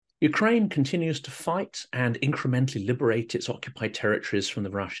Ukraine continues to fight and incrementally liberate its occupied territories from the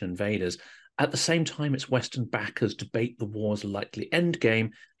Russian invaders. At the same time, its Western backers debate the war's likely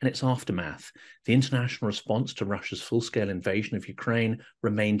endgame and its aftermath. The international response to Russia's full-scale invasion of Ukraine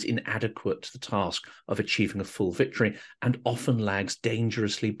remains inadequate to the task of achieving a full victory and often lags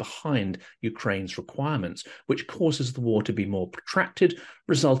dangerously behind Ukraine's requirements, which causes the war to be more protracted,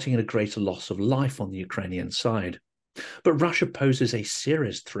 resulting in a greater loss of life on the Ukrainian side. But Russia poses a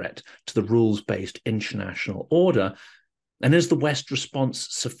serious threat to the rules-based international order, and is the West's response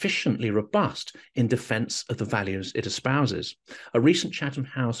sufficiently robust in defense of the values it espouses? A recent Chatham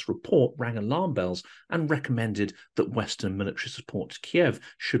House report rang alarm bells and recommended that Western military support to Kiev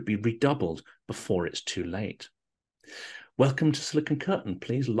should be redoubled before it's too late. Welcome to Silicon Curtain.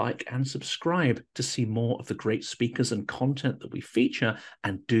 Please like and subscribe to see more of the great speakers and content that we feature,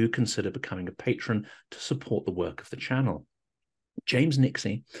 and do consider becoming a patron to support the work of the channel. James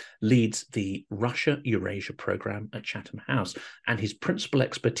Nixey leads the Russia-Eurasia program at Chatham House, and his principal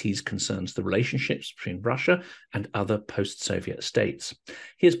expertise concerns the relationships between Russia and other post-Soviet states.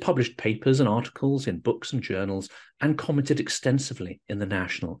 He has published papers and articles in books and journals and commented extensively in the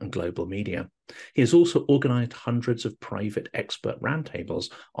national and global media. He has also organized hundreds of private expert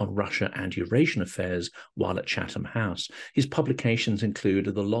roundtables on Russia and Eurasian affairs while at Chatham House. His publications include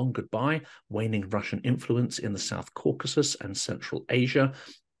The Long Goodbye, Waning Russian Influence in the South Caucasus and Central Asia,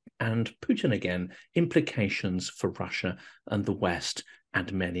 and Putin Again, Implications for Russia and the West,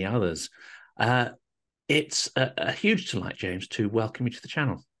 and many others. It's a huge delight, James, to welcome you to the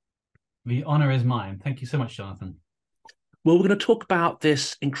channel. The honor is mine. Thank you so much, Jonathan. Well, we're going to talk about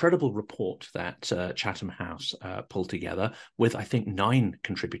this incredible report that Chatham House pulled together with, I think, 9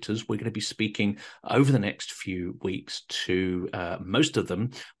 contributors. We're going to be speaking over the next few weeks to most of them.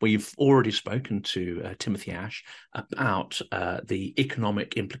 We've already spoken to Timothy Ash about the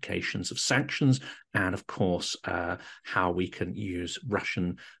economic implications of sanctions and, of course, how we can use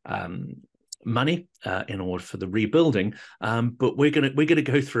Russian money in order for the rebuilding, but we're going to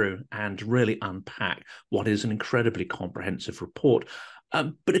go through and really unpack what is an incredibly comprehensive report.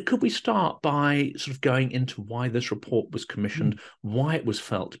 But could we start by sort of going into why this report was commissioned, why it was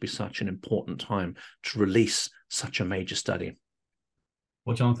felt to be such an important time to release such a major study?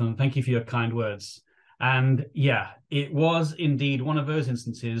 Well, Jonathan, thank you for your kind words. And yeah, it was indeed one of those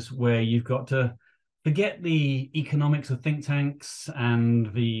instances where you've got to forget the economics of think tanks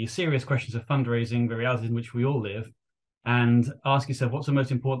and the serious questions of fundraising, the reality in which we all live, and ask yourself, what's the most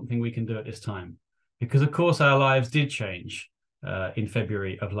important thing we can do at this time? Because, of course, our lives did change in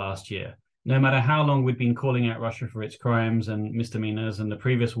February of last year. No matter how long we'd been calling out Russia for its crimes and misdemeanors and the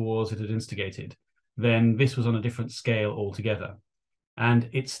previous wars it had instigated, then this was on a different scale altogether. And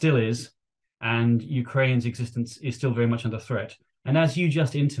it still is, and Ukraine's existence is still very much under threat. And as you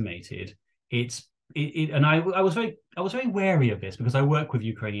just intimated, I was very wary of this because I work with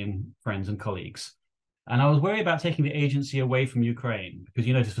Ukrainian friends and colleagues, and I was worried about taking the agency away from Ukraine because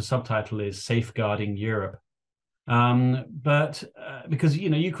you notice the subtitle is "Safeguarding Europe," but because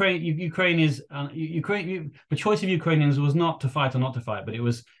Ukraine is Ukraine. The choice of Ukrainians was not to fight or not to fight, but it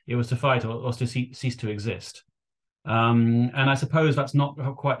was to fight or to cease to exist. And I suppose that's not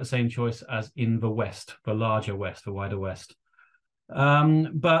quite the same choice as in the West, the larger West, the wider West.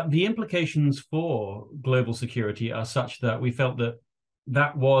 But the implications for global security are such that we felt that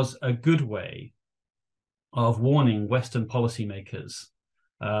that was a good way of warning Western policymakers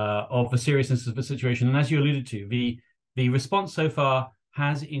of the seriousness of the situation. And as you alluded to, the response so far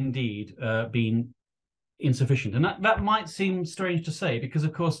has indeed been insufficient. And that might seem strange to say because,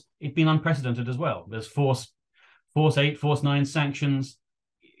 of course, it's been unprecedented as well. There's Force 8, Force 9 sanctions.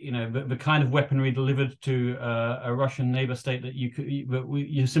 You know, the kind of weaponry delivered to a Russian neighbor state that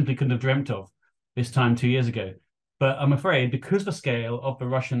you simply couldn't have dreamt of this time 2 years ago. But I'm afraid because the scale of the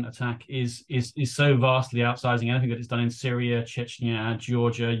Russian attack is so vastly outsizing anything that it's done in Syria, Chechnya,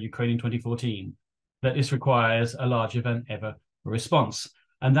 Georgia, Ukraine in 2014, that this requires a larger than ever response.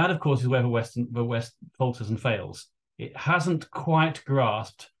 And that, of course, is where the West falters and fails. It hasn't quite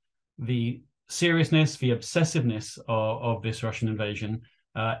grasped the seriousness, the obsessiveness of this Russian invasion,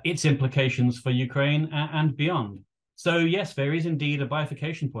 its implications for Ukraine and beyond. So yes, there is indeed a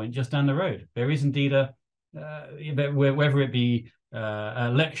bifurcation point just down the road. There is indeed whether it be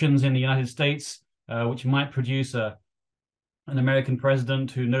elections in the United States, which might produce an American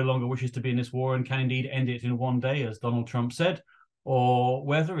president who no longer wishes to be in this war and can indeed end it in one day, as Donald Trump said, or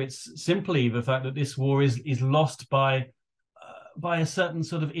whether it's simply the fact that this war is lost by a certain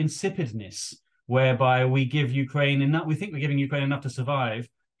sort of insipidness, whereby we give Ukraine enough, we think we're giving Ukraine enough to survive,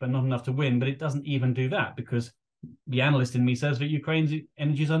 but not enough to win. But it doesn't even do that because the analyst in me says that Ukraine's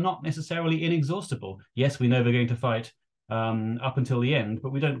energies are not necessarily inexhaustible. Yes, we know they're going to fight up until the end,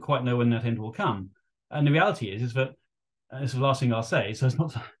 but we don't quite know when that end will come. And the reality is that, and this is the last thing I'll say, so it's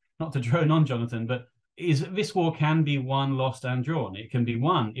not to drone on, Jonathan, but is this war can be won, lost, and drawn. It can be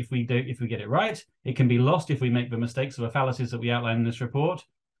won if we get it right. It can be lost if we make the mistakes or the fallacies that we outline in this report,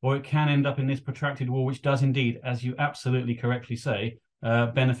 or it can end up in this protracted war, which does indeed, as you absolutely correctly say,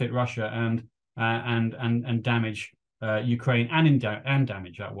 benefit Russia and damage Ukraine and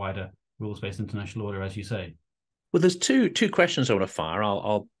damage that wider rules-based international order, as you say. Well, there's two questions I want to fire.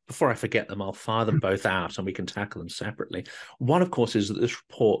 I'll before I forget them, I'll fire them both out and we can tackle them separately. One, of course, is that this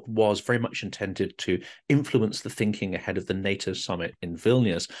report was very much intended to influence the thinking ahead of the NATO summit in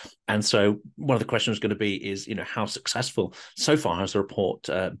Vilnius. And so one of the questions is going to be is, how successful so far has the report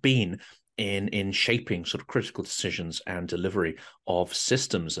been in shaping sort of critical decisions and delivery of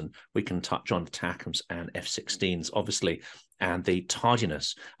systems. And we can touch on ATACMS and F-16s, obviously, and the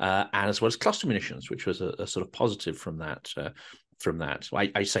tardiness, and as well as cluster munitions, which was a sort of positive from that.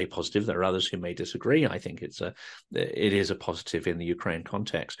 I say positive. There are others who may disagree. I think it is a positive in the Ukraine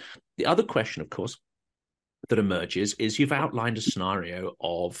context. The other question, of course, that emerges is you've outlined a scenario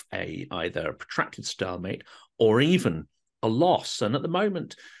of either a protracted stalemate or even a loss. And at the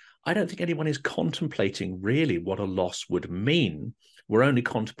moment, I don't think anyone is contemplating really what a loss would mean. We're only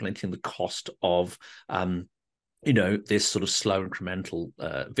contemplating the cost of this sort of slow incremental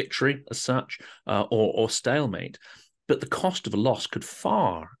victory as such, or stalemate. But the cost of a loss could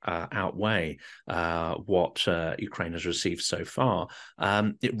far outweigh what Ukraine has received so far.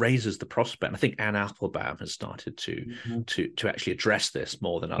 It raises the prospect. And I think Anne Applebaum has started to actually address this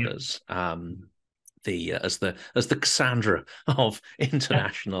more than others. As the Cassandra of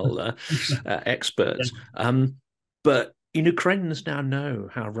international experts. But Ukrainians now know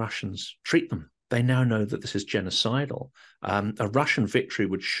how Russians treat them. They now know that this is genocidal. A Russian victory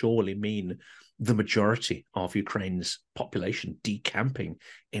would surely mean the majority of Ukraine's population decamping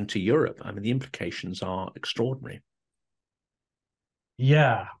into Europe. I mean, the implications are extraordinary.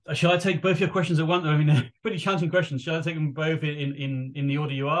 Yeah. Shall I take both your questions at once? I mean, pretty challenging questions. Shall I take them both in the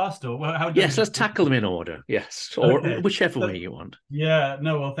order you asked, or how? Yes, let's tackle them in order. Yes, or okay. Whichever way you want. Yeah.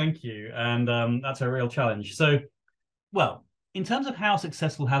 No. Well, thank you, and that's a real challenge. So, well, in terms of how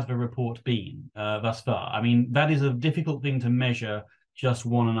successful has the report been thus far, I mean, that is a difficult thing to measure just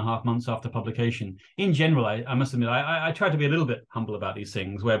 1.5 months after publication. In general, I must admit, I try to be a little bit humble about these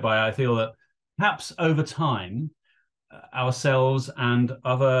things, whereby I feel that perhaps over time, ourselves and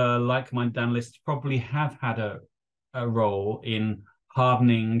other like-minded analysts probably have had a role in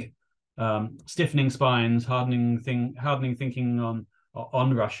hardening, stiffening spines, hardening thinking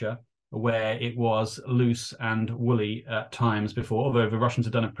on Russia, where it was loose and woolly at times before, although the Russians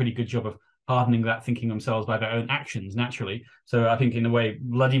have done a pretty good job of hardening that thinking themselves by their own actions naturally. So I think in a way,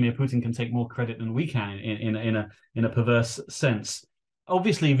 Vladimir Putin can take more credit than we can in a perverse sense.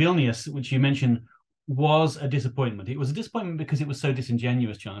 Obviously, Vilnius, which you mentioned, was a disappointment. It was a disappointment because it was so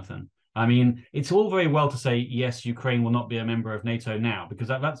disingenuous, Jonathan. I mean, it's all very well to say, yes, Ukraine will not be a member of NATO now, because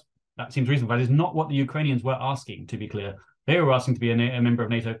that seems reasonable. That is not what the Ukrainians were asking, to be clear. They were asking to be a member of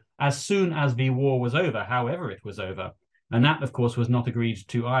NATO as soon as the war was over, however it was over. And that, of course, was not agreed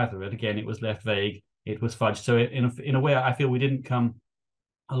to either. And again, it was left vague. It was fudged. So in a way, I feel we didn't come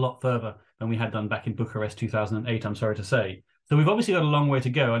a lot further than we had done back in Bucharest 2008, I'm sorry to say. So we've obviously got a long way to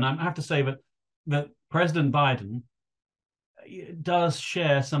go. And I have to say that President Biden does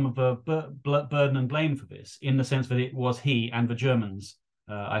share some of the burden and blame for this, in the sense that it was he and the Germans,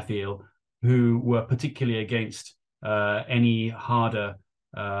 I feel, who were particularly against any harder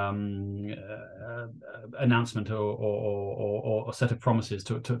announcement or set of promises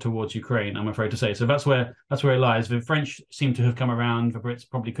towards Ukraine, I'm afraid to say. So that's where it lies. The French seem to have come around. The Brits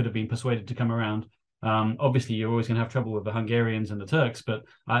probably could have been persuaded to come around. Obviously, you're always going to have trouble with the Hungarians and the Turks, but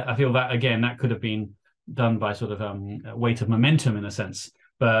I feel that, again, that could have been done by sort of weight of momentum in a sense.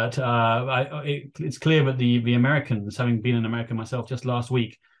 But it's clear that the Americans, having been an American myself just last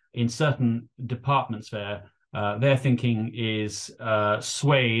week, in certain departments there, their thinking is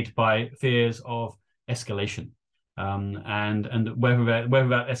swayed by fears of escalation, and whether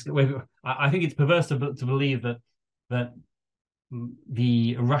I think it's perverse to believe that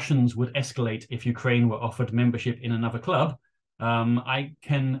the Russians would escalate if Ukraine were offered membership in another club. I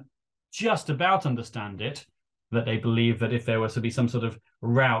can just about understand it, that they believe that if there was to be some sort of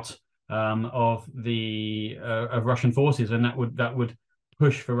rout of Russian forces, then that would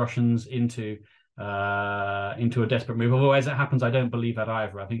push the Russians into a desperate move. Although as it happens, I don't believe that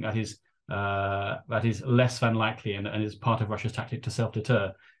either. I think that is less than likely, and is part of Russia's tactic to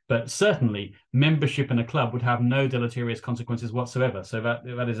self-deter. but certainly membership in a club would have no deleterious consequences whatsoever. So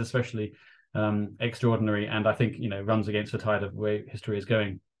that is especially extraordinary, and I think runs against the tide of where history is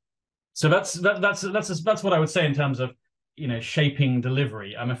going. So that's what I would say in terms of shaping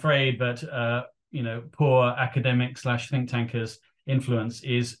delivery. I'm afraid that poor academic / think tankers' influence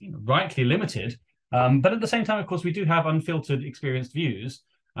is rightly limited, but at the same time, of course, we do have unfiltered, experienced views,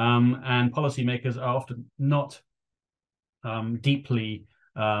 and policymakers are often not deeply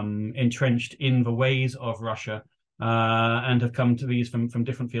entrenched in the ways of Russia, and have come to these from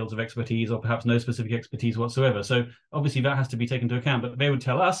different fields of expertise, or perhaps no specific expertise whatsoever. So obviously that has to be taken into account. But they would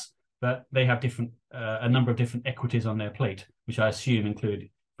tell us that they have a number of different equities on their plate, which I assume include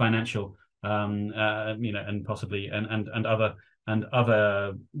financial, and possibly and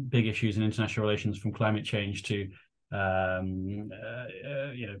other big issues in international relations, from climate change to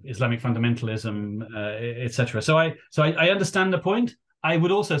Islamic fundamentalism, etc. So I understand the point. I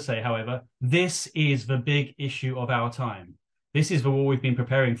would also say, however, this is the big issue of our time. This is the war we've been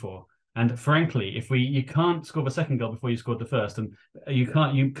preparing for. And frankly, you can't score the second goal before you scored the first, and you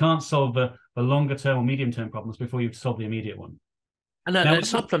can't solve the longer term or medium term problems before you've solved the immediate one. And a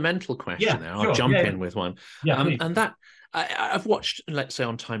supplemental question there. I'll jump in with one. And that I've watched, let's say,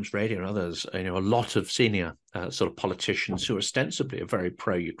 on Times Radio and others, a lot of senior sort of politicians who ostensibly are very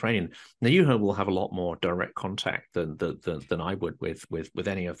pro-Ukrainian. Now, you will have a lot more direct contact than I would with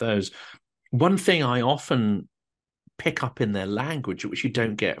any of those. One thing I often pick up in their language, which you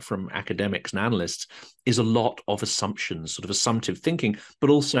don't get from academics and analysts, is a lot of assumptions, sort of assumptive thinking, but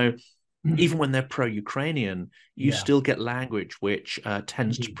also even when they're pro-Ukrainian, you still get language which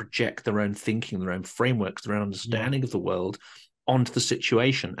tends to project their own thinking, their own frameworks, their own understanding of the world onto the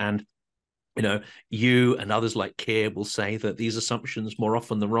situation. And, you and others like Keir will say that these assumptions more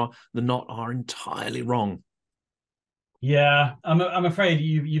often than not are entirely wrong. Yeah, I'm afraid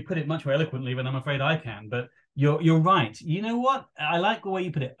you put it much more eloquently than I'm afraid I can, but you're right. You know what? I like the way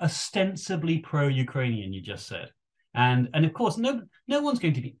you put it. Ostensibly pro-Ukrainian, you just said. And of course, no one's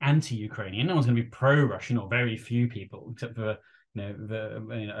going to be anti-Ukrainian. No one's going to be pro-Russian, or very few people, except for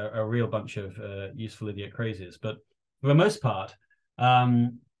a real bunch of useful idiot crazies. But for the most part,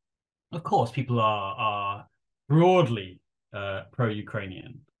 of course, people are broadly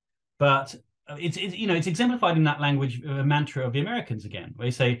pro-Ukrainian. But it's exemplified in that language, mantra of the Americans again, where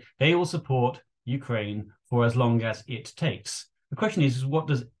they say they will support Ukraine for as long as it takes. The question is what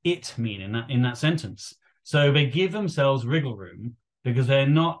does it mean in that sentence? So they give themselves wriggle room because they're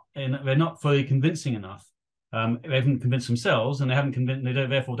not fully convincing enough. They haven't convinced themselves, and they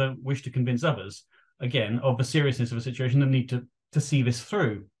therefore don't wish to convince others, again, of the seriousness of a situation and need to see this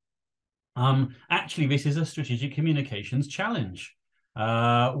through. Actually, this is a strategic communications challenge,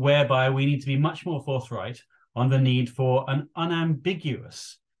 whereby we need to be much more forthright on the need for an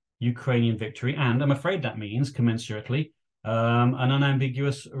unambiguous Ukrainian victory, and I'm afraid that means, commensurately, an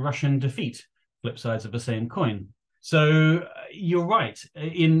unambiguous Russian defeat. Flip sides of the same coin. So you're right.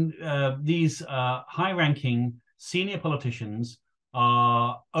 In these high-ranking senior politicians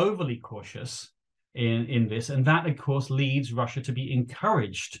are overly cautious in this, and that, of course, leads Russia to be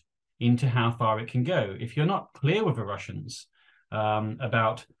encouraged into how far it can go. If you're not clear with the Russians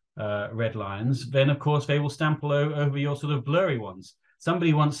about red lines, then, of course, they will stamp all over your sort of blurry ones.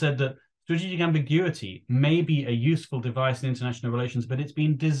 Somebody once said that strategic ambiguity may be a useful device in international relations, but it's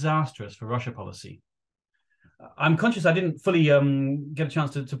been disastrous for Russia policy. I'm conscious I didn't fully get a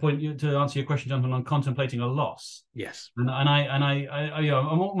chance to answer your question, Jonathan, on contemplating a loss. Yes, and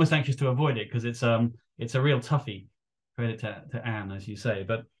I'm almost anxious to avoid it because it's a real toughie. Credit to Anne, as you say.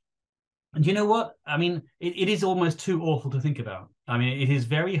 But do you know what? I mean, it is almost too awful to think about. I mean, it is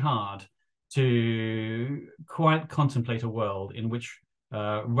very hard to quite contemplate a world in which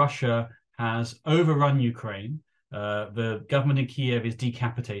Russia has overrun Ukraine, the government in Kiev is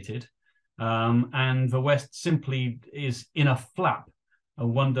decapitated, and the West simply is in a flap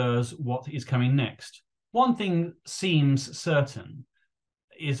and wonders what is coming next. One thing seems certain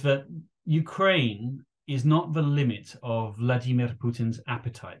is that Ukraine is not the limit of Vladimir Putin's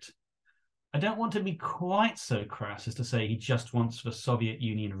appetite. I don't want to be quite so crass as to say he just wants the Soviet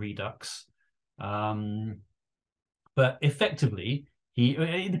Union redux, but effectively,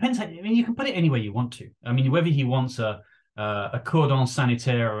 it depends. You can put it any way you want to. I mean, whether he wants a cordon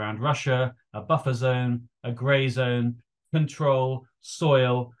sanitaire around Russia, a buffer zone, a grey zone, control,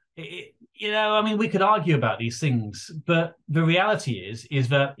 soil. We could argue about these things, but the reality is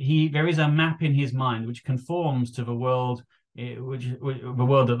that there is a map in his mind which conforms to the world, the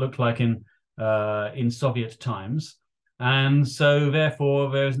world that looked like in Soviet times, and so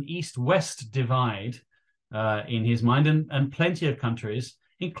therefore there is an East-West divide in his mind, and plenty of countries,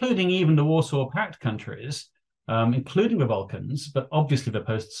 including even the Warsaw Pact countries, including the Balkans, but obviously the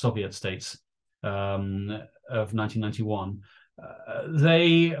post-Soviet states of 1991,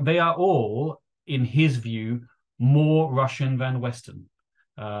 they are all, in his view, more Russian than Western,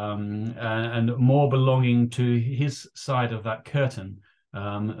 and more belonging to his side of that curtain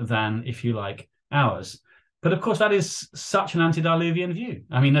than, if you like, ours. But of course, that is such an antediluvian view.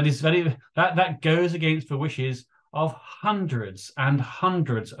 I mean, that goes against the wishes of hundreds and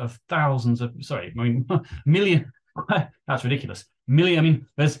hundreds of thousands of, sorry, I mean, million. That's ridiculous. Million. I mean,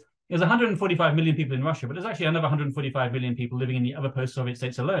 there's 145 million people in Russia, but there's actually another 145 million people living in the other post-Soviet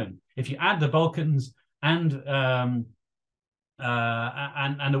states alone. If you add the Balkans and the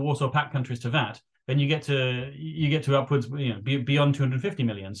Warsaw Pact countries to that, then you get to upwards, beyond 250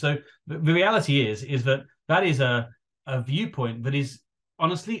 million. So the reality is that is a viewpoint that is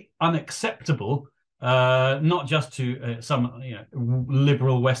honestly unacceptable, not just to some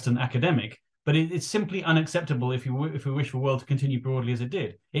liberal Western academic, but it's simply unacceptable if we wish the world to continue broadly as it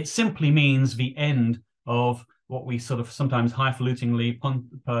did. It simply means the end of what we sort of sometimes highfalutingly,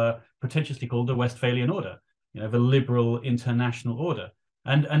 pretentiously call the Westphalian order, the liberal international order.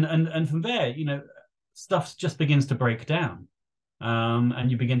 And from there, stuff just begins to break down,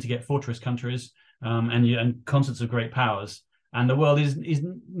 and you begin to get fortress countries, and concerts of great powers, and the world is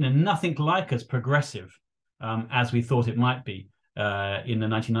nothing like as progressive as we thought it might be in the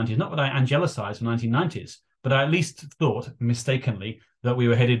 1990s. Not that I angelicized the 1990s, but I at least thought mistakenly that we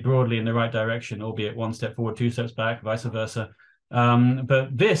were headed broadly in the right direction, albeit one step forward, two steps back, vice versa.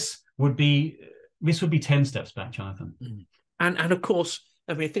 But this would be 10 steps back, Jonathan. And of course,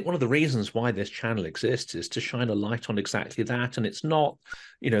 I mean, I think one of the reasons why this channel exists is to shine a light on exactly that. And it's not,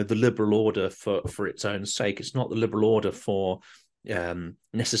 the liberal order for its own sake. It's not the liberal order for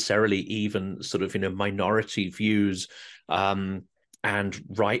necessarily even sort of, minority views and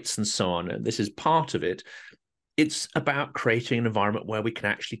rights and so on. And this is part of it. It's about creating an environment where we can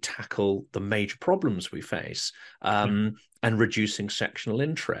actually tackle the major problems we face, and reducing sectional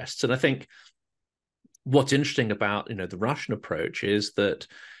interests. And I think what's interesting about the Russian approach is that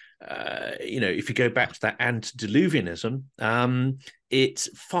if you go back to that antediluvianism,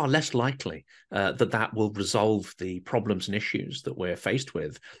 it's far less likely that will resolve the problems and issues that we're faced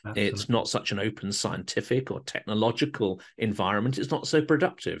with. Absolutely. It's not such an open scientific or technological environment. It's not so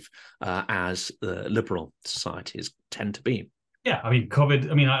productive as liberal societies tend to be. Yeah, I mean, COVID,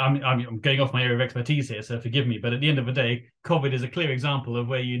 I'm going off my area of expertise here, so forgive me, but at the end of the day, COVID is a clear example of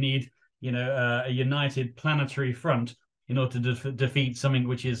where you need a united planetary front in order to defeat something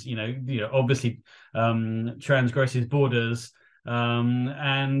which is, obviously transgresses borders,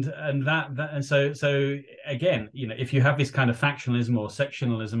 and so again, if you have this kind of factionalism or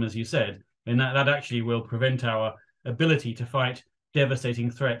sectionalism, as you said, then that actually will prevent our ability to fight devastating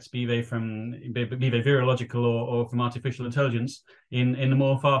threats, be they virological or from artificial intelligence in the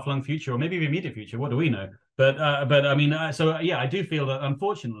more far-flung future, or maybe the immediate future. What do we know? But I mean, I do feel that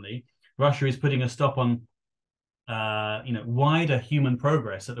unfortunately Russia is putting a stop on wider human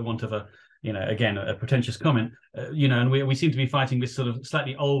progress at the want of a pretentious comment, and we seem to be fighting this sort of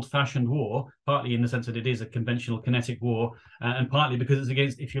slightly old-fashioned war, partly in the sense that it is a conventional kinetic war, and partly because it's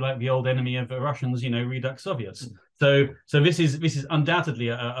against, if you like, the old enemy of the Russians, Redux Soviets. So this is undoubtedly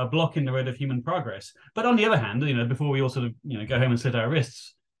a block in the road of human progress. But on the other hand, before we all sort of go home and slit our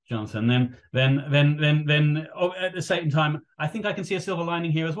wrists, Jonathan, then at the same time, I think I can see a silver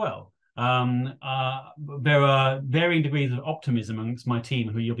lining here as well. There are varying degrees of optimism amongst my team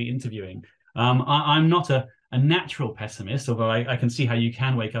who you'll be interviewing. I'm not a natural pessimist, although I can see how you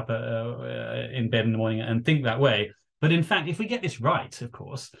can wake up in bed in the morning and think that way. But in fact, if we get this right, of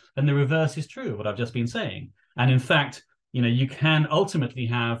course, then the reverse is true of what I've just been saying. And in fact, you can ultimately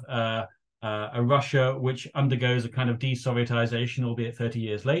have a Russia which undergoes a kind of de-Sovietization, albeit 30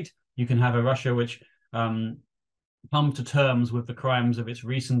 years late. You can have a Russia which come to terms with the crimes of its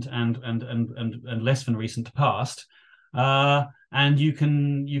recent and less than recent past, and you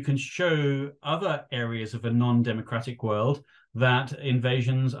can show other areas of a non-democratic world that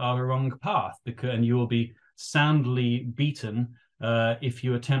invasions are the wrong path, and you will be soundly beaten if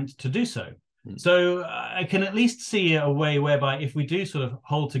you attempt to do so. So I can at least see a way whereby if we do sort of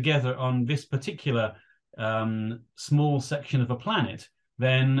hold together on this particular small section of a planet,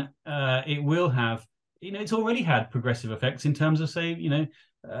 then it will have, it's already had progressive effects in terms of, say,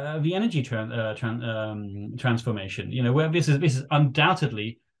 the energy transformation, where this is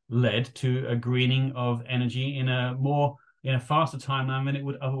undoubtedly led to a greening of energy in a faster timeline than it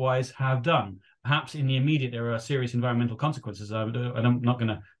would otherwise have done. Perhaps in the immediate, there are serious environmental consequences. I'm not going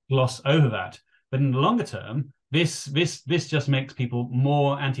to gloss over that. But in the longer term, this just makes people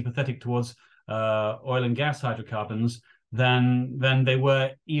more antipathetic towards oil and gas hydrocarbons than they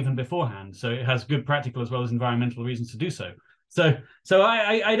were even beforehand. So it has good practical as well as environmental reasons to do so. So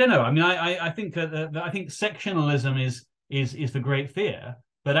I don't know. I mean, I think I think sectionalism is the great fear,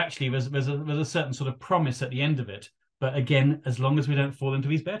 but actually there's a certain sort of promise at the end of it. But again, as long as we don't fall into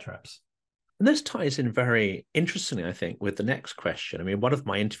these bear traps. And this ties in very interestingly, I think, with the next question. I mean, one of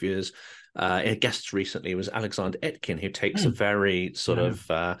my interviewers, guests recently, was Alexander Etkin, who takes a very sort of,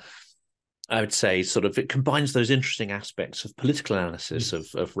 I would say, sort of, it combines those interesting aspects of political analysis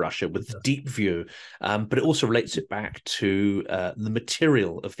of Russia with the deep view, but it also relates it back to the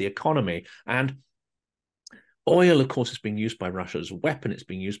material of the economy. And oil, of course, is being used by Russia as a weapon. It's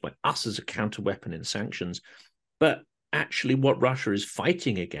being used by us as a counter weapon in sanctions. But actually, what Russia is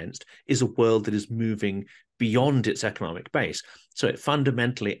fighting against is a world that is moving beyond its economic base. So it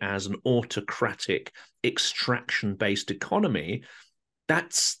fundamentally, as an autocratic, extraction-based economy,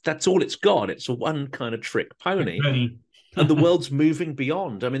 that's all it's got. It's a one kind of trick pony. And the world's moving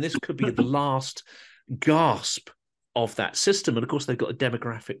beyond. I mean, this could be the last gasp of that system. And of course, they've got a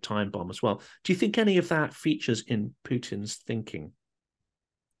demographic time bomb as well. Do you think any of that features in Putin's thinking?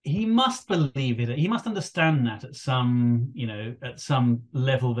 He must believe it. He must understand that at some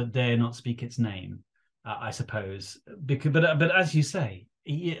level that dare not speak its name, I suppose. But as you say,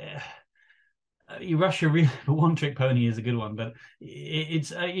 Russia, really, the one-trick pony is a good one. But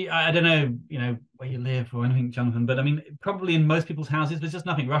it's I don't know, where you live or anything, Jonathan. But I mean, probably in most people's houses, there's just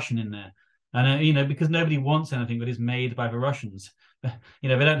nothing Russian in there, and because nobody wants anything that is made by the Russians. They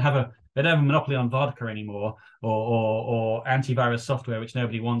don't have a monopoly on vodka anymore, or antivirus software, which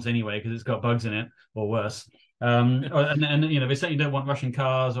nobody wants anyway because it's got bugs in it or worse. And they certainly don't want Russian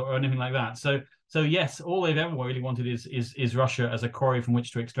cars or anything like that. So yes, all they've ever really wanted is Russia as a quarry from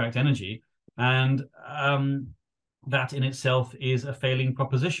which to extract energy, and that in itself is a failing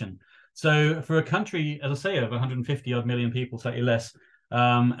proposition. So for a country, as I say, of 150 odd million people, slightly less,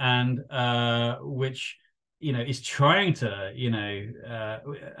 and which is trying to,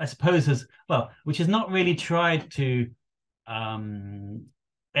 I suppose, which has not really tried to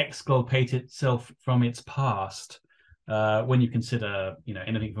exculpate itself from its past. When you consider,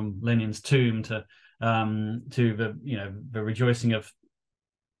 anything from Lenin's tomb to the rejoicing of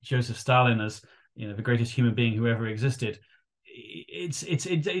Joseph Stalin as the greatest human being who ever existed,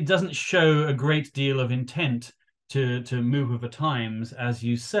 it doesn't show a great deal of intent to move with the times, as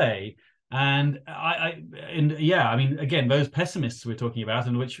you say. And I mean, again, those pessimists we're talking about,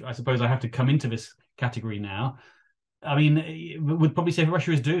 and which I suppose I have to come into this category now, I mean, would probably say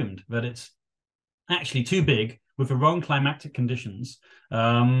Russia is doomed, that it's actually too big with the wrong climatic conditions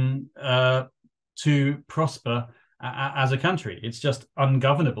to prosper as a country. It's just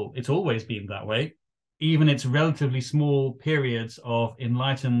ungovernable. It's always been that way. Even its relatively small periods of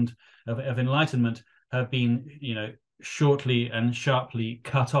enlightenment have been, shortly and sharply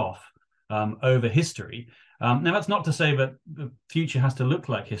cut off over history. Now, that's not to say that the future has to look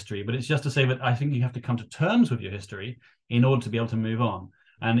like history, but it's just to say that I think you have to come to terms with your history in order to be able to move on.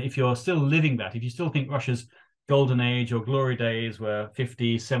 And if you're still living that, if you still think Russia's golden age or glory days were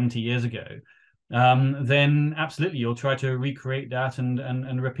 50, 70 years ago, then absolutely you'll try to recreate that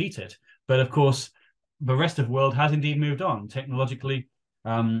and repeat it. But of course, the rest of the world has indeed moved on technologically,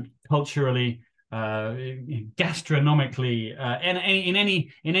 culturally, gastronomically,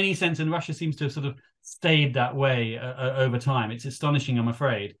 in any sense, and Russia seems to have sort of stayed that way over time. It's astonishing, I'm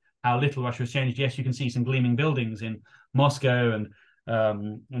afraid, how little Russia has changed. Yes, you can see some gleaming buildings in Moscow and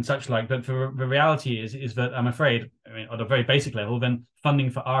such like, but the reality is that I'm afraid, I mean, at a very basic level, then funding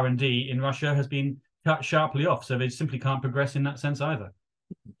for R&D in Russia has been cut sharply off, so they simply can't progress in that sense either.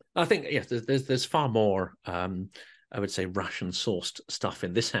 I think yes, there's far more I would say Russian sourced stuff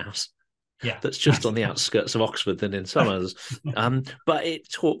in this house. Yeah, that's just on the outskirts of Oxford than in some others. But it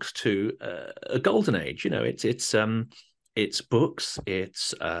talks to a golden age. It's books,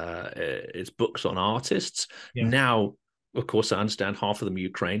 it's books on artists. Yeah. Now, of course, I understand half of them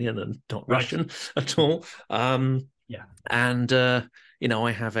Ukrainian and not Russian at all. Yeah, and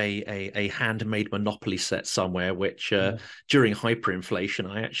I have a handmade Monopoly set somewhere, which during hyperinflation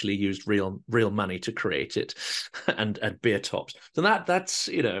I actually used real money to create it, and beer tops. So that's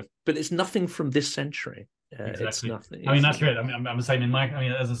but it's nothing from this century. Exactly. It's nothing. I mean, that's great. I mean, I'm the same in my. I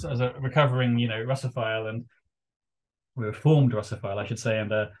mean, as a recovering Russophile and reformed Russophile, I should say,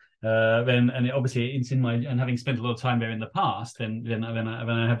 and obviously it's in my, and having spent a lot of time there in the past, then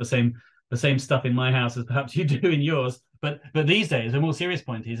I have the same stuff in my house as perhaps you do in yours. But these days, the more serious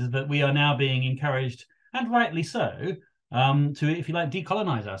point is that we are now being encouraged, and rightly so, to, if you like,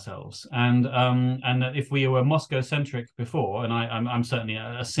 decolonize ourselves. And that if we were Moscow-centric before, and I'm certainly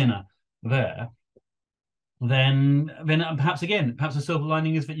a sinner there, then perhaps the silver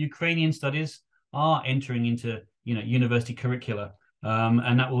lining is that Ukrainian studies are entering into university curricula,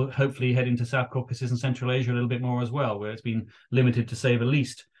 and that will hopefully head into South Caucasus and Central Asia a little bit more as well, where it's been limited to say the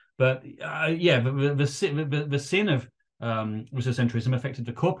least. But the sin of Russocentrism affected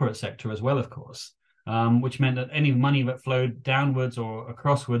the corporate sector as well, of course, which meant that any money that flowed downwards or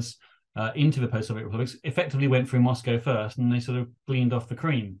acrosswards into the post-Soviet republics effectively went through Moscow first, and they sort of gleaned off the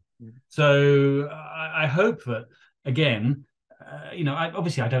cream. So I hope that, again,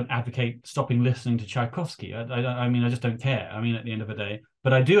 I don't advocate stopping listening to Tchaikovsky. I mean, I just don't care. I mean, at the end of the day,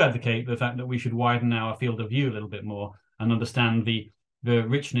 but I do advocate the fact that we should widen our field of view a little bit more and understand the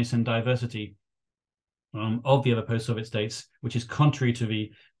richness and diversity of the other post-Soviet states, which is contrary to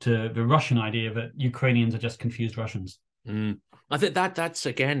the Russian idea that Ukrainians are just confused Russians. I think that's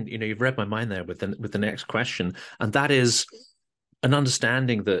again, you've read my mind there with the next question, and that is an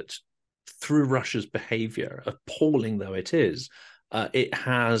understanding that through Russia's behavior, appalling though it is, it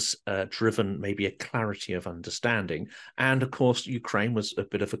has driven maybe a clarity of understanding. And of course, Ukraine was a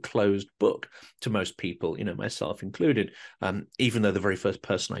bit of a closed book to most people, myself included, even though the very first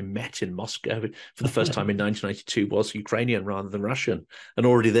person I met in Moscow for the first time in 1992 was Ukrainian rather than Russian, and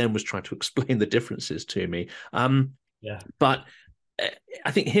already then was trying to explain the differences to me. But I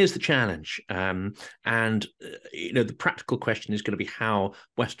think here's the challenge, and the practical question is going to be how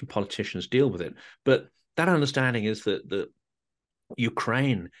Western politicians deal with it. But that understanding is that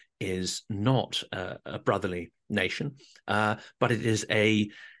Ukraine is not a brotherly nation, but it is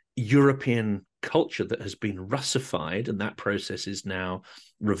a European culture that has been Russified, and that process is now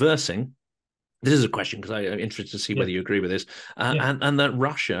reversing. This is a question because I'm interested to see whether you agree with this, and that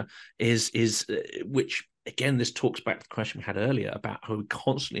Russia is which. Again, this talks back to the question we had earlier about how we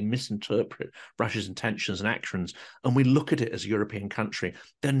constantly misinterpret Russia's intentions and actions, and we look at it as a European country.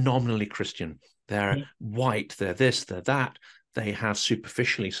 They're nominally Christian. They're white. They're this, they're that. They have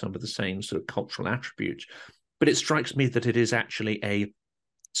superficially some of the same sort of cultural attributes. But it strikes me that it is actually a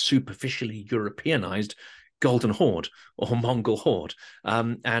superficially Europeanized Golden Horde or Mongol Horde,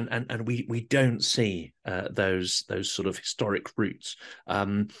 and we don't see those sort of historic roots.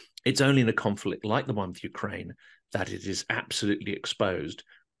 It's only in a conflict like the one with Ukraine that it is absolutely exposed,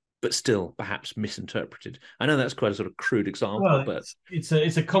 but still perhaps misinterpreted. I know that's quite a sort of crude example, but it's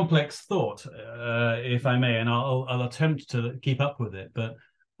a complex thought, if I may, and I'll attempt to keep up with it. But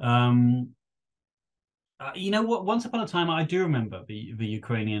what? Once upon a time, I do remember the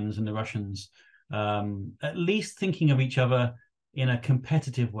Ukrainians and the Russians at least thinking of each other in a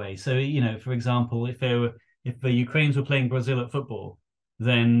competitive way. So, for example, if the Ukrainians were playing Brazil at football,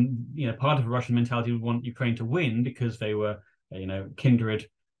 then part of the Russian mentality would want Ukraine to win because they were kindred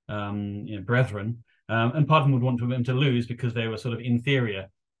brethren, and part of them would want them to lose because they were sort of inferior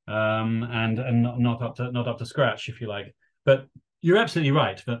and not up to scratch, if you like. But you're absolutely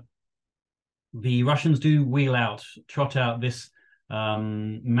right that the Russians do trot out this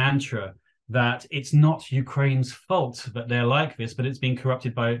mantra that it's not Ukraine's fault that they're like this, but it's been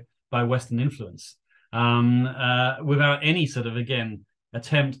corrupted by Western influence, without any sort of, again,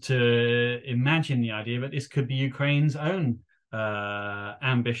 attempt to imagine the idea that this could be Ukraine's own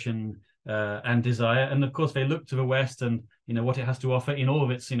ambition and desire. And of course, they look to the West and what it has to offer in all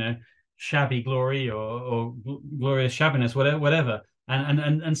of its shabby glory or glorious shabbiness, whatever,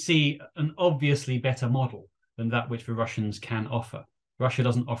 and see an obviously better model than that which the Russians can offer. Russia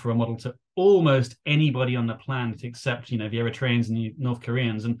doesn't offer a model to almost anybody on the planet except the Eritreans and the North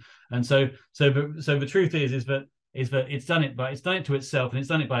Koreans, and so the truth is that it's done it to itself, and it's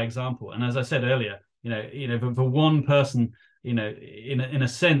done it by example. And as I said earlier, for one person, in a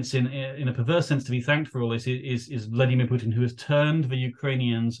sense, in a perverse sense, to be thanked for all this is Vladimir Putin, who has turned the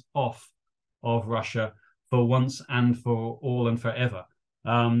Ukrainians off of Russia for once and for all and forever,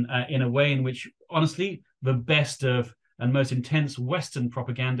 in a way in which, honestly, the best of and most intense Western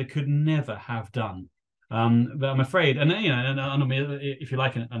propaganda could never have done. But I'm afraid, and if you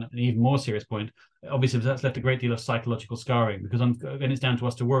like, an even more serious point, obviously that's left a great deal of psychological scarring, because then it's down to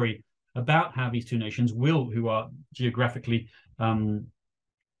us to worry about how these two nations who are geographically and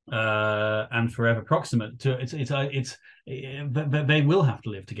forever proximate to they will have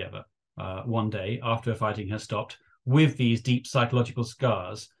to live together one day after fighting has stopped, with these deep psychological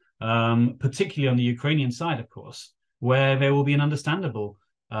scars, particularly on the Ukrainian side, of course, where there will be an understandable,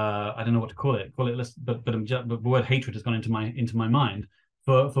 I don't know what to call it, but the word hatred has gone into my mind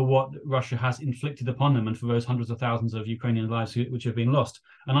for what Russia has inflicted upon them, and for those hundreds of thousands of Ukrainian lives which have been lost.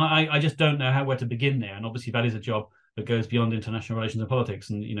 And I just don't know where to begin there. And obviously that is a job that goes beyond international relations and politics,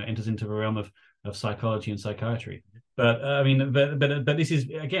 and enters into the realm of psychology and psychiatry. But I mean, but this is,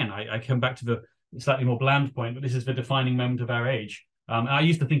 again, I come back to the slightly more bland point, but this is the defining moment of our age. I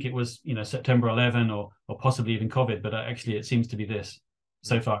used to think it was September 11 or possibly even COVID, but actually it seems to be this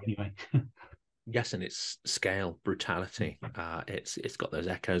so far anyway. Yes, and it's scale, brutality. It's got those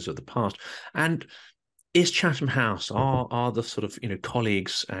echoes of the past. And is Chatham House, are the sort of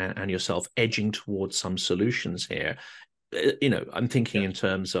colleagues and yourself edging towards some solutions here? I'm thinking in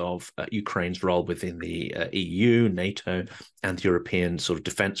terms of Ukraine's role within the EU, NATO, and the European sort of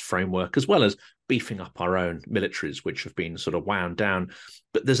defense framework, as well as beefing up our own militaries, which have been sort of wound down.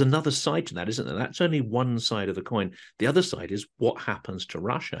 But there's another side to that, isn't there? That's only one side of the coin. The other side is what happens to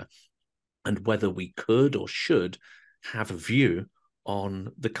Russia and whether we could or should have a view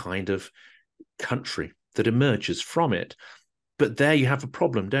on the kind of country that emerges from it. But there you have a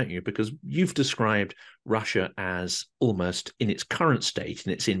problem, don't you? Because you've described Russia as almost in its current state,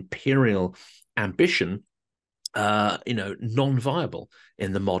 in its imperial ambition, non-viable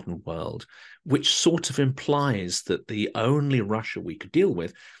in the modern world, which sort of implies that the only Russia we could deal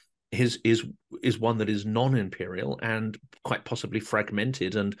with is one that is non-imperial and quite possibly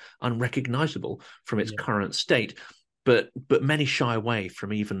fragmented and unrecognizable from its current state. But many shy away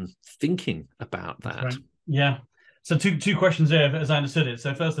from even thinking about that. Right. Yeah. So two questions there, as I understood it.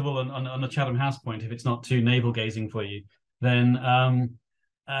 So first of all, on the Chatham House point, if it's not too navel gazing for you, then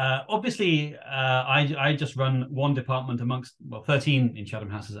obviously I just run one department amongst 13 in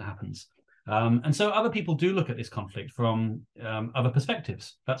Chatham House as it happens. And so other people do look at this conflict from other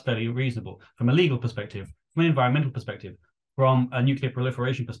perspectives. That's fairly reasonable. From a legal perspective, from an environmental perspective, from a nuclear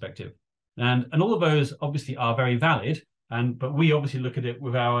proliferation perspective. And all of those obviously are very valid. But we obviously look at it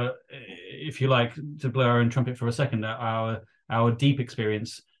with our, if you like, to blow our own trumpet for a second, our deep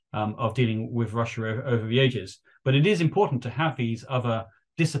experience of dealing with Russia over the ages. But it is important to have these other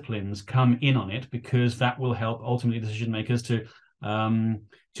disciplines come in on it, because that will help ultimately decision makers to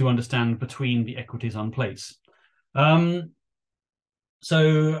understand between the equities on plates. And just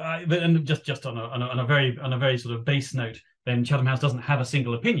on a very sort of base note, then Chatham House doesn't have a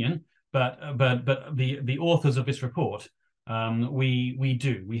single opinion, but the authors of this report,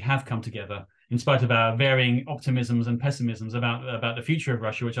 we have come together in spite of our varying optimisms and pessimisms about the future of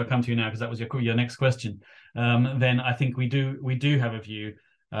Russia, which I'll come to now because that was your next question. Then I think we do have a view,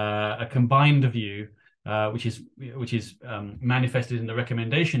 a combined view, which is manifested in the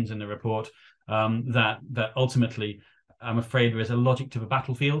recommendations in the report, that ultimately, I'm afraid, there is a logic to the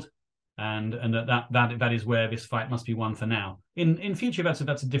battlefield, and that is where this fight must be won for now. In future, that's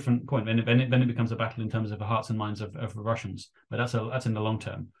a different point. Then it becomes a battle in terms of the hearts and minds of the Russians. But that's in the long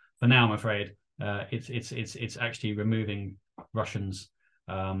term. For now, I'm afraid, it's actually removing Russians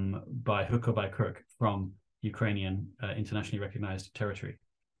by hook or by crook from Ukrainian internationally recognized territory.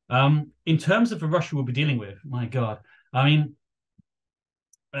 In terms of the Russia we'll be dealing with, my God, I mean,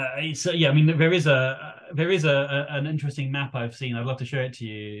 there is an interesting map I've seen. I'd love to show it to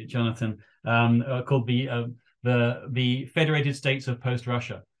you, Jonathan, called the Federated States of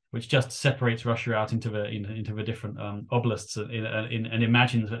Post-Russia, which just separates Russia out into the different oblasts and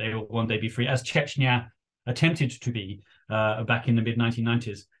imagines that they will one day be free, as Chechnya attempted to be back in the mid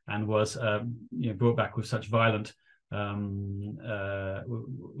 1990s and was brought back with such violent a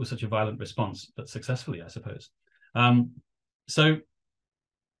violent response, but successfully, I suppose. So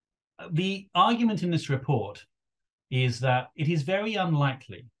the argument in this report is that it is very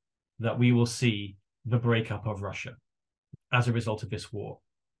unlikely that we will see the breakup of Russia as a result of this war.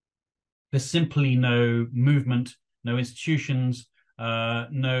 There's simply no movement, no institutions,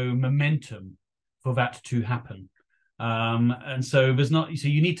 no momentum for that to happen. And so there's not. So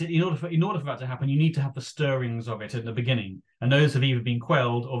you need to, in order for that to happen, you need to have the stirrings of it at the beginning, and those have either been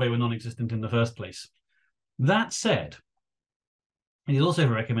quelled or they were non-existent in the first place. That said, it is also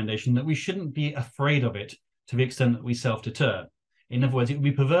a recommendation that we shouldn't be afraid of it to the extent that we self-deter. In other words, it would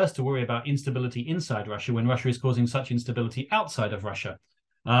be perverse to worry about instability inside Russia when Russia is causing such instability outside of Russia.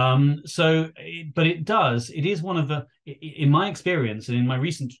 But it is one of the, in my experience and in my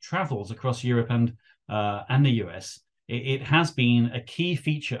recent travels across Europe and the US, it has been a key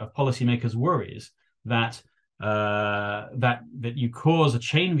feature of policymakers' worries that you cause a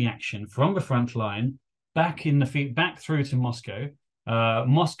chain reaction from the front line back through to Moscow.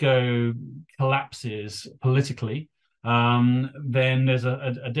 Moscow collapses politically. Then there's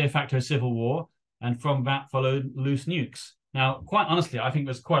a de facto civil war, and from that followed loose nukes. Now, quite honestly, I think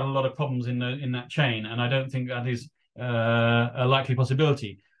there's quite a lot of problems in that chain, and I don't think that is a likely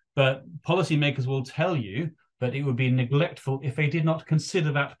possibility. But policymakers will tell you but it would be neglectful if they did not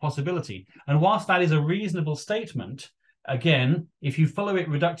consider that possibility. And whilst that is a reasonable statement, again, if you follow it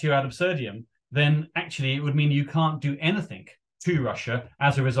reductio ad absurdum, then actually it would mean you can't do anything to Russia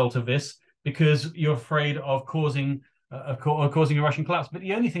as a result of this, because you're afraid of causing a Russian collapse. But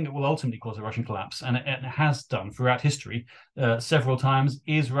the only thing that will ultimately cause a Russian collapse, and it has done throughout history several times,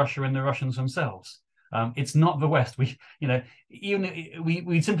 is Russia and the Russians themselves. It's not the West. We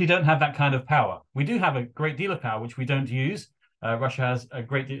simply don't have that kind of power. We do have a great deal of power, which we don't use. Russia has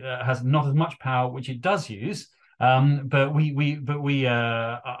has not as much power, which it does use. But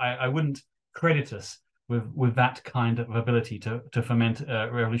I wouldn't credit us with that kind of ability to foment a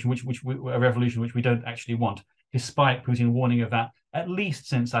revolution, which we don't actually want, despite Putin warning of that at least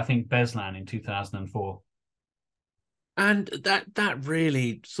since, I think, Beslan in 2004. And that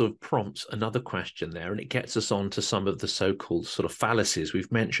really sort of prompts another question there, and it gets us on to some of the so-called sort of fallacies. We've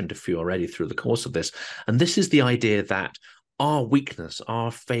mentioned a few already through the course of this, and this is the idea that our weakness,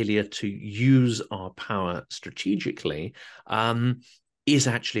 our failure to use our power strategically, is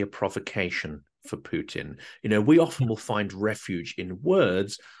actually a provocation for Putin. We often will find refuge in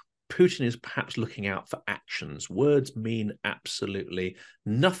words. Putin is perhaps looking out for actions. Words mean absolutely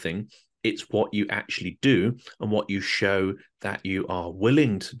nothing. It's what you actually do and what you show that you are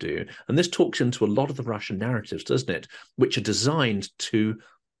willing to do. And this talks into a lot of the Russian narratives, doesn't it? Which are designed to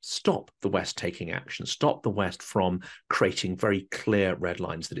stop the West taking action, stop the West from creating very clear red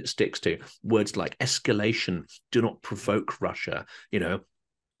lines that it sticks to. Words like escalation, do not provoke Russia,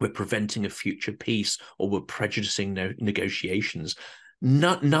 we're preventing a future peace, or we're prejudicing negotiations.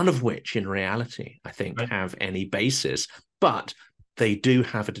 None of which, in reality, I think, have any basis, but they do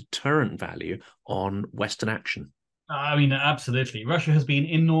have a deterrent value on Western action. I mean, absolutely. Russia has been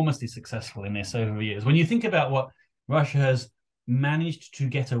enormously successful in this over the years. When you think about what Russia has managed to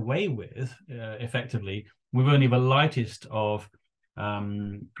get away with, effectively, with only the lightest of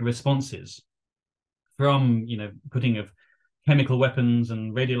responses, from putting of chemical weapons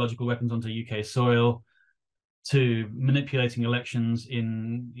and radiological weapons onto UK soil, to manipulating elections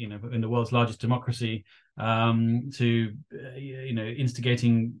in the world's largest democracy, to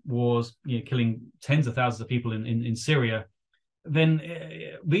instigating wars, killing tens of thousands of people in Syria, then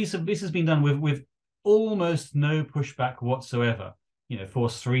this has been done with almost no pushback whatsoever.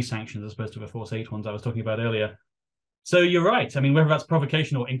 Force 3 sanctions as opposed to the Force 8 ones I was talking about earlier. So you're right. I mean, whether that's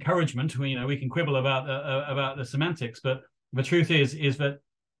provocation or encouragement, we can quibble about the semantics, but the truth is that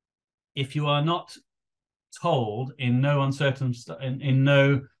if you are not told in no uncertain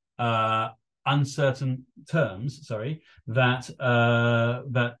terms,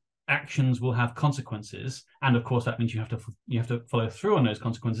 that actions will have consequences, and of course that means you have to follow through on those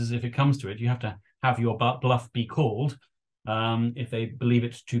consequences. If it comes to it, you have to have your bluff be called. If they believe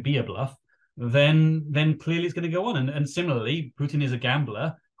it to be a bluff, then clearly it's going to go on. And similarly, Putin is a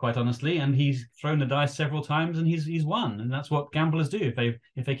gambler, quite honestly, and he's thrown the dice several times and he's won, and that's what gamblers do.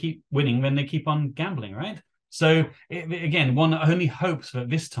 If they keep winning, then they keep on gambling, right? So again, one only hopes that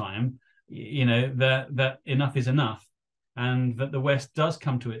this time, that enough is enough, and that the West does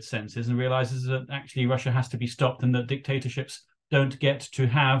come to its senses and realizes that actually Russia has to be stopped, and that dictatorships don't get to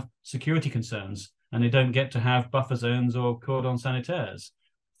have security concerns, and they don't get to have buffer zones or cordon sanitaires.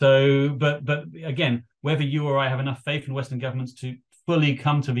 So, but again, whether you or I have enough faith in Western governments to fully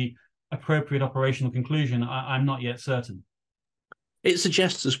come to the appropriate operational conclusion, I'm not yet certain. It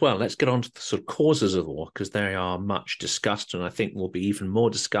suggests as well, let's get on to the sort of causes of war, because they are much discussed, and I think will be even more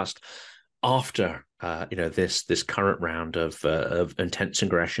discussed after this current round of intense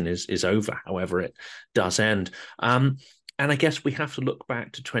aggression is over, however it does end. And I guess we have to look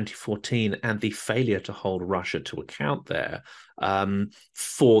back to 2014 and the failure to hold Russia to account there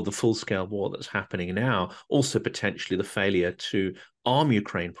for the full-scale war that's happening now. Also, potentially the failure to arm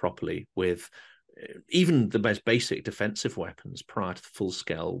Ukraine properly with even the most basic defensive weapons prior to the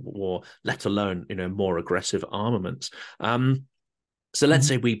full-scale war, let alone more aggressive armaments. So let's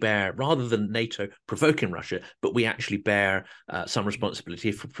say we bear, rather than NATO provoking Russia, but we actually bear some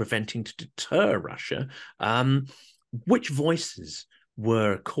responsibility for preventing to deter Russia. Which voices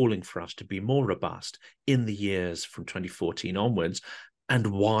were calling for us to be more robust in the years from 2014 onwards, and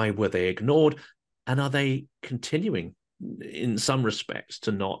why were they ignored? And are they continuing in some respects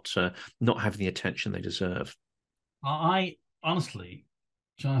to not have the attention they deserve? I honestly,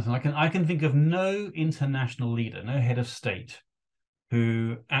 Jonathan, I can think of no international leader, no head of state,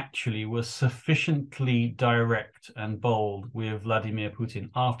 who actually was sufficiently direct and bold with Vladimir Putin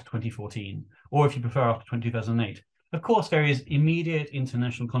after 2014, or if you prefer, after 2008. Of course, there is immediate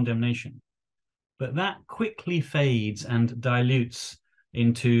international condemnation, but that quickly fades and dilutes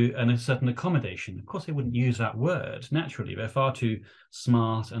into a certain accommodation. Of course, they wouldn't use that word naturally. They're far too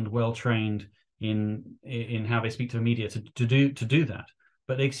smart and well trained in how they speak to the media to do that.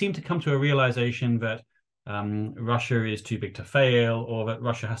 But they seem to come to a realization that Russia is too big to fail, or that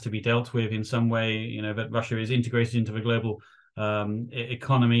Russia has to be dealt with in some way. You know, that Russia is integrated into the global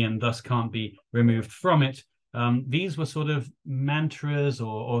economy and thus can't be removed from it. These were sort of mantras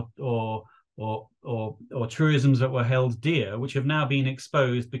or truisms that were held dear, which have now been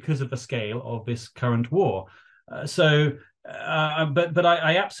exposed because of the scale of this current war. But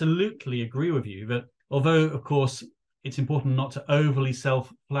I absolutely agree with you that although, of course, it's important not to overly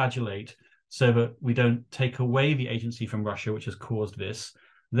self-flagellate so that we don't take away the agency from Russia, which has caused this,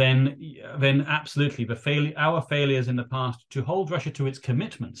 then absolutely our failures in the past to hold Russia to its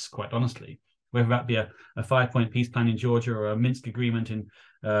commitments, quite honestly, whether that be a 5-point peace plan in Georgia or a Minsk agreement in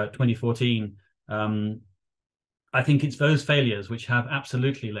 2014, I think it's those failures which have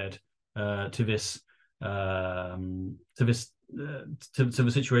absolutely led to the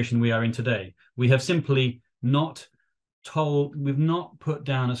situation we are in today. We have simply we've not put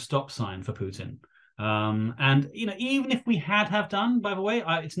down a stop sign for Putin. And even if we have done, by the way,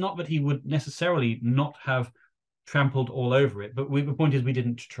 it's not that he would necessarily not have trampled all over it, but the point is we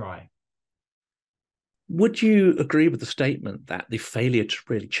didn't try. Would you agree with the statement that the failure to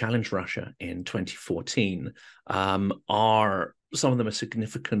really challenge Russia in 2014 are some of the most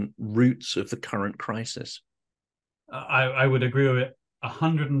significant roots of the current crisis? I would agree with it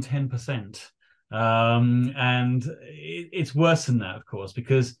 110%. And it's worse than that, of course,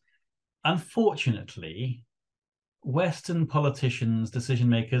 because unfortunately, Western politicians, decision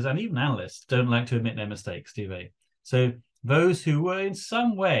makers, and even analysts don't like to admit their mistakes, do they? So those who were in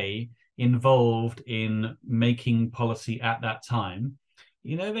some way involved in making policy at that time,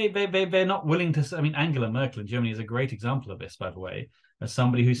 they're not willing to. I mean, Angela Merkel in Germany is a great example of this, by the way, as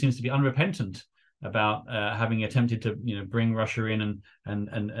somebody who seems to be unrepentant about having attempted to bring Russia in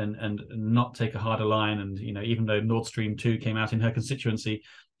and not take a harder line, and even though Nord Stream 2 came out in her constituency,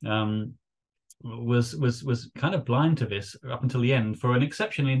 was kind of blind to this up until the end, for an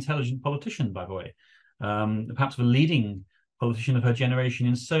exceptionally intelligent politician, by the way, perhaps the leading politician of her generation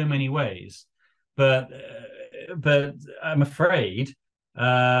in so many ways. But I'm afraid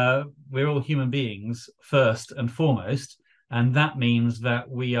we're all human beings first and foremost, and that means that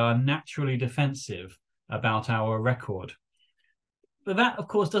we are naturally defensive about our record. But that, of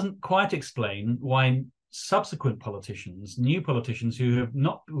course, doesn't quite explain why subsequent politicians, new politicians who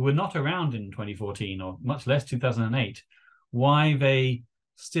were not around in 2014 or much less 2008, why they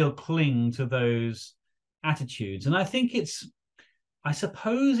still cling to those attitudes. And I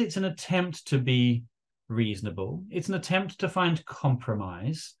suppose it's an attempt to be reasonable. It's an attempt to find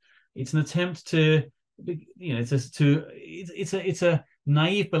compromise. It's an attempt to, it's a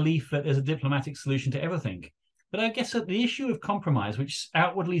naive belief that there's a diplomatic solution to everything. But I guess that the issue of compromise, which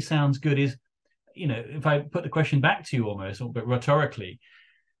outwardly sounds good, is, if I put the question back to you almost, but rhetorically,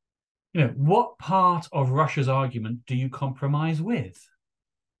 what part of Russia's argument do you compromise with?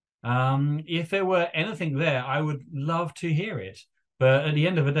 If there were anything there, I would love to hear it. But at the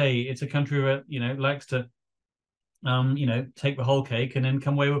end of the day, it's a country that, likes to, take the whole cake and then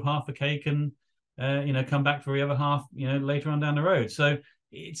come away with half the cake and, come back for the other half, later on down the road. So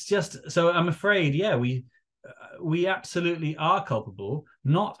it's just, so I'm afraid, we absolutely are culpable,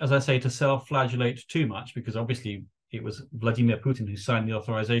 not, as I say, to self-flagellate too much, because obviously it was Vladimir Putin who signed the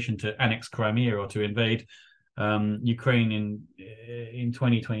authorization to annex Crimea or to invade Ukraine in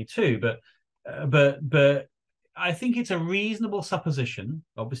 2022. But I think it's a reasonable supposition,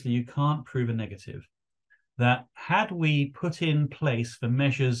 obviously you can't prove a negative, that had we put in place the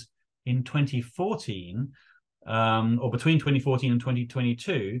measures in 2014 or between 2014 and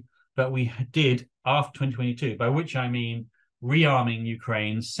 2022 that we did after 2022, by which I mean rearming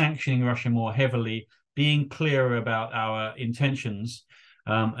Ukraine, sanctioning Russia more heavily, being clearer about our intentions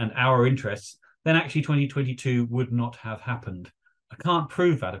and our interests, then actually 2022 would not have happened. I can't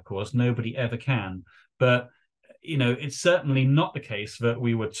prove that, of course, nobody ever can, but it's certainly not the case that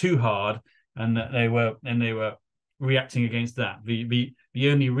we were too hard and that they were reacting against that. The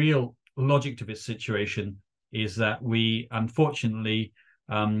only real logic to this situation is that we unfortunately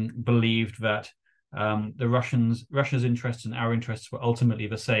believed that Russia's interests and our interests were ultimately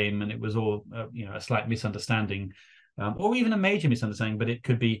the same, and it was all a slight misunderstanding, or even a major misunderstanding, but it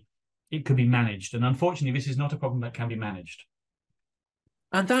could be managed. And unfortunately, this is not a problem that can be managed.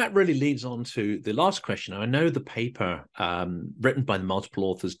 And that really leads on to the last question. I know the paper written by the multiple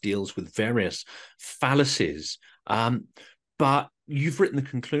authors deals with various fallacies, but But you've written the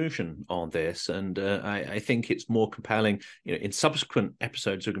conclusion on this, and I think it's more compelling. In subsequent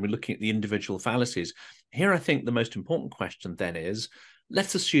episodes, we're going to be looking at the individual fallacies. Here, I think the most important question then is,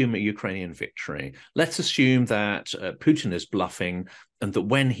 let's assume a Ukrainian victory. Let's assume that Putin is bluffing, and that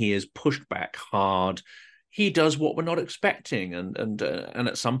when he is pushed back hard, he does what we're not expecting, and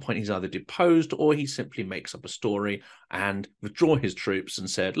at some point he's either deposed or he simply makes up a story and withdraw his troops and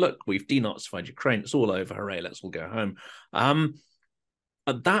said, "Look, we've denazified Ukraine. It's all over. Hooray! Let's all go home."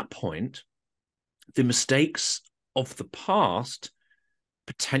 At that point, the mistakes of the past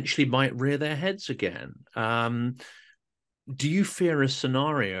potentially might rear their heads again. Do you fear a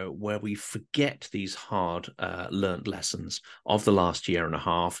scenario where we forget these hard learned lessons of the last year and a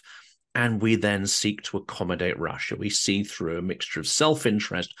half, and we then seek to accommodate Russia? We see through a mixture of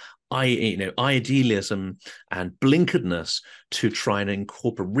self-interest, idealism, and blinkeredness to try and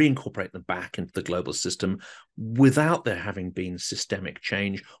reincorporate them back into the global system without there having been systemic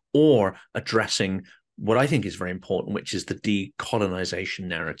change or addressing what I think is very important, which is the decolonization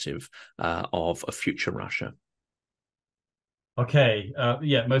narrative of a future Russia. Okay,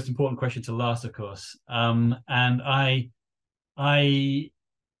 yeah, most important question to last, of course. And I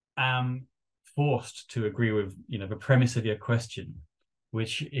am forced to agree with the premise of your question,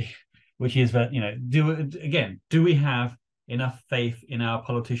 which is that do we have enough faith in our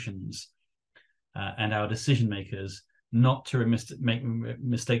politicians and our decision makers not to make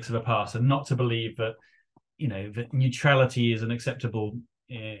mistakes of the past, and not to believe that that neutrality is an acceptable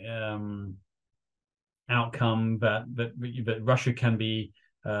outcome, that Russia can be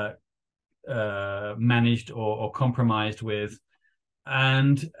managed or compromised with.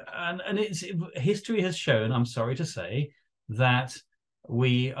 And history has shown, I'm sorry to say, that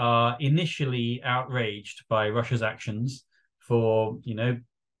we are initially outraged by Russia's actions for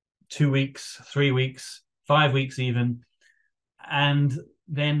 2 weeks, 3 weeks, 5 weeks even, and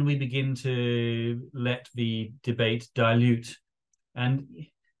then we begin to let the debate dilute. And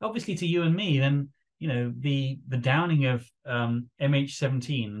obviously, to you and me, then the downing of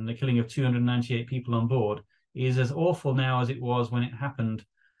MH17 and the killing of 298 people on board is as awful now as it was when it happened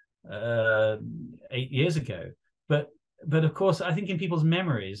 8 years ago. But of course, I think in people's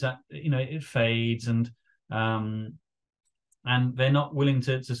memories that it fades, and they're not willing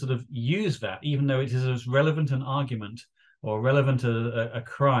to sort of use that, even though it is as relevant an argument or relevant a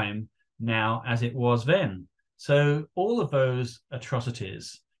crime now as it was then. So all of those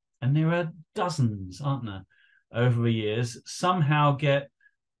atrocities, and there are dozens, aren't there, over the years, somehow get,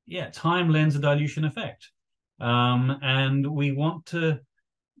 time lends a dilution effect. And we want to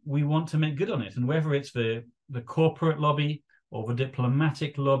make good on it. And whether it's the corporate lobby or the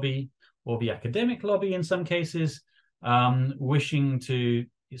diplomatic lobby or the academic lobby in some cases, wishing to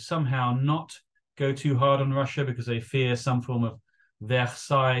somehow not go too hard on Russia because they fear some form of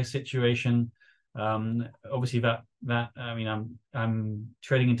Versailles situation. Obviously that I mean, I'm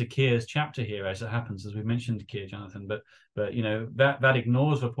treading into Keir's chapter here as it happens, as we mentioned Keir, Jonathan, but that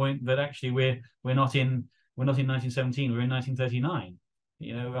ignores the point that actually we're not in 1917, we're in 1939.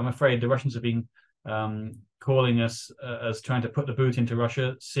 I'm afraid the Russians have been calling us as trying to put the boot into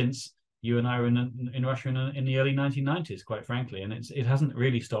Russia since you and I were in Russia in the early 1990s, quite frankly, and it hasn't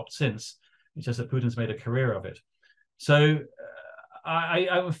really stopped since. It's just that Putin's made a career of it. So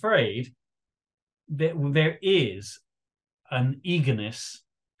I'm afraid that there is an eagerness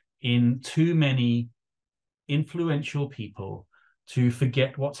in too many influential people to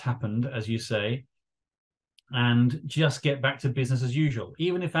forget what's happened, as you say, and just get back to business as usual,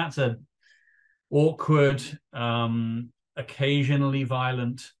 even if that's a awkward, occasionally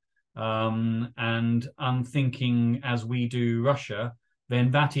violent, and unthinking as we do Russia.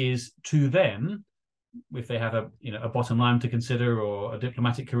 Then that is, to them, if they have a bottom line to consider or a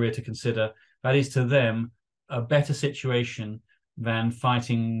diplomatic career to consider, that is to them a better situation than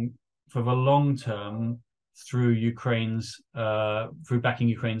fighting for the long term through backing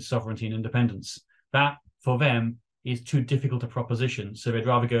Ukraine's sovereignty and independence. That for them is too difficult a proposition, so they'd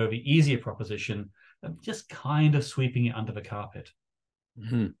rather go the easier proposition than just kind of sweeping it under the carpet.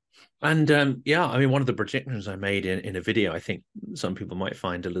 Mm-hmm. And I mean, one of the projections I made in a video, I think some people might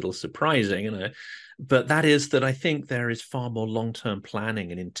find a little surprising, but that is that I think there is far more long-term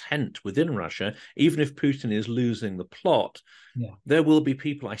planning and intent within Russia. Even if Putin is losing the plot, there will be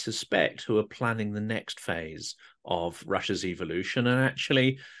people, I suspect, who are planning the next phase of Russia's evolution. And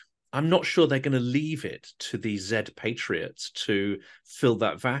actually, I'm not sure they're going to leave it to the Z patriots to fill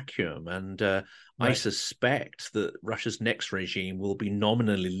that vacuum. And I suspect that Russia's next regime will be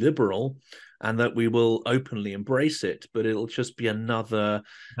nominally liberal and that we will openly embrace it, but it'll just be another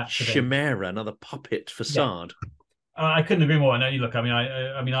chimera, another puppet facade. I couldn't agree more. No, you look. I mean,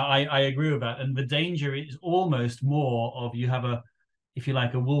 I agree with that. And the danger is almost more of you have a, if you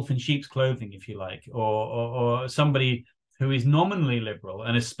like, a wolf in sheep's clothing, if you like, or somebody who is nominally liberal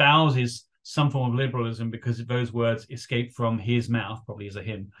and espouses some form of liberalism because those words escape from his mouth, probably as a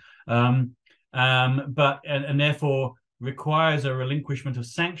him, but and therefore requires a relinquishment of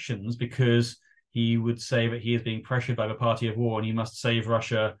sanctions because he would say that he is being pressured by the party of war and he must save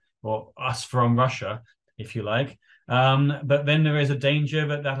Russia or us from Russia, if you like. But then there is a danger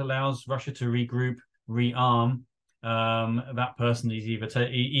that that allows Russia to regroup, rearm. That person is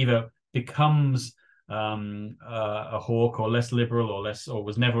either becomes a hawk or less liberal or less or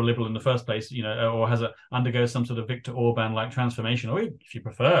was never liberal in the first place, or has undergoes some sort of Viktor Orban like transformation, or if you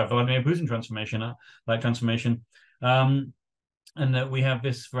prefer Vladimir Putin transformation. And that we have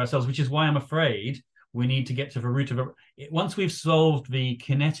this for ourselves, which is why I'm afraid we need to get to the root of it. Once we've solved the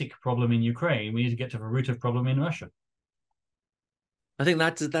kinetic problem in Ukraine, we need to get to the root of problem in Russia. I think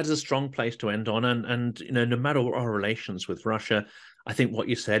that is a strong place to end on, and no matter our relations with Russia, I think what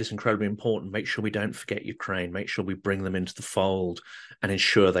you said is incredibly important. Make sure we don't forget Ukraine. Make sure we bring them into the fold, and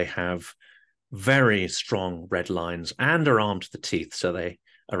ensure they have very strong red lines and are armed to the teeth, so they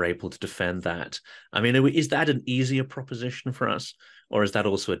are able to defend that. I mean, is that an easier proposition for us, or is that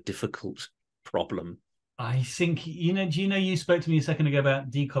also a difficult problem? I think, do you spoke to me a second ago about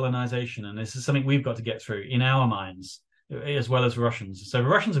decolonization, and this is something we've got to get through in our minds, as well as Russians. So the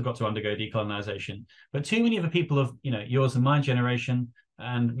Russians have got to undergo decolonization, but too many of the people of, yours and my generation,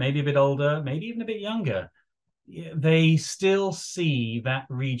 and maybe a bit older, maybe even a bit younger, they still see that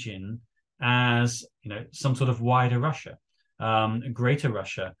region as, some sort of wider Russia, greater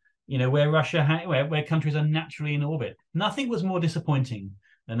Russia, where countries are naturally in orbit. Nothing was more disappointing.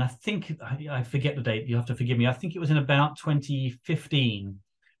 And I think I forget the date. You have to forgive me. I think it was in about 2015,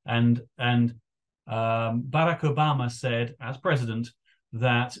 and Barack Obama said, as president,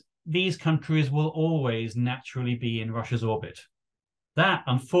 that these countries will always naturally be in Russia's orbit. That,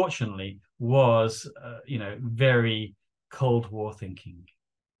 unfortunately, was very Cold War thinking.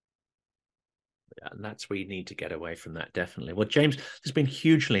 And that's where you need to get away from that, definitely. Well, James, this has been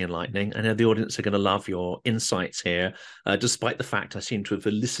hugely enlightening. I know the audience are going to love your insights here, despite the fact I seem to have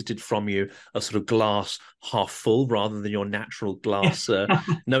elicited from you a sort of glass half full rather than your natural glass,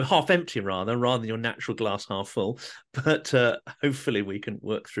 no, half empty rather than your natural glass half full. But hopefully we can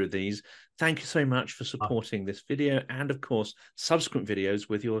work through these. Thank you so much for supporting this video and, of course, subsequent videos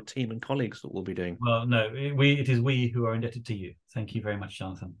with your team and colleagues that we'll be doing. Well, no, it is we who are indebted to you. Thank you very much,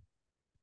 Jonathan.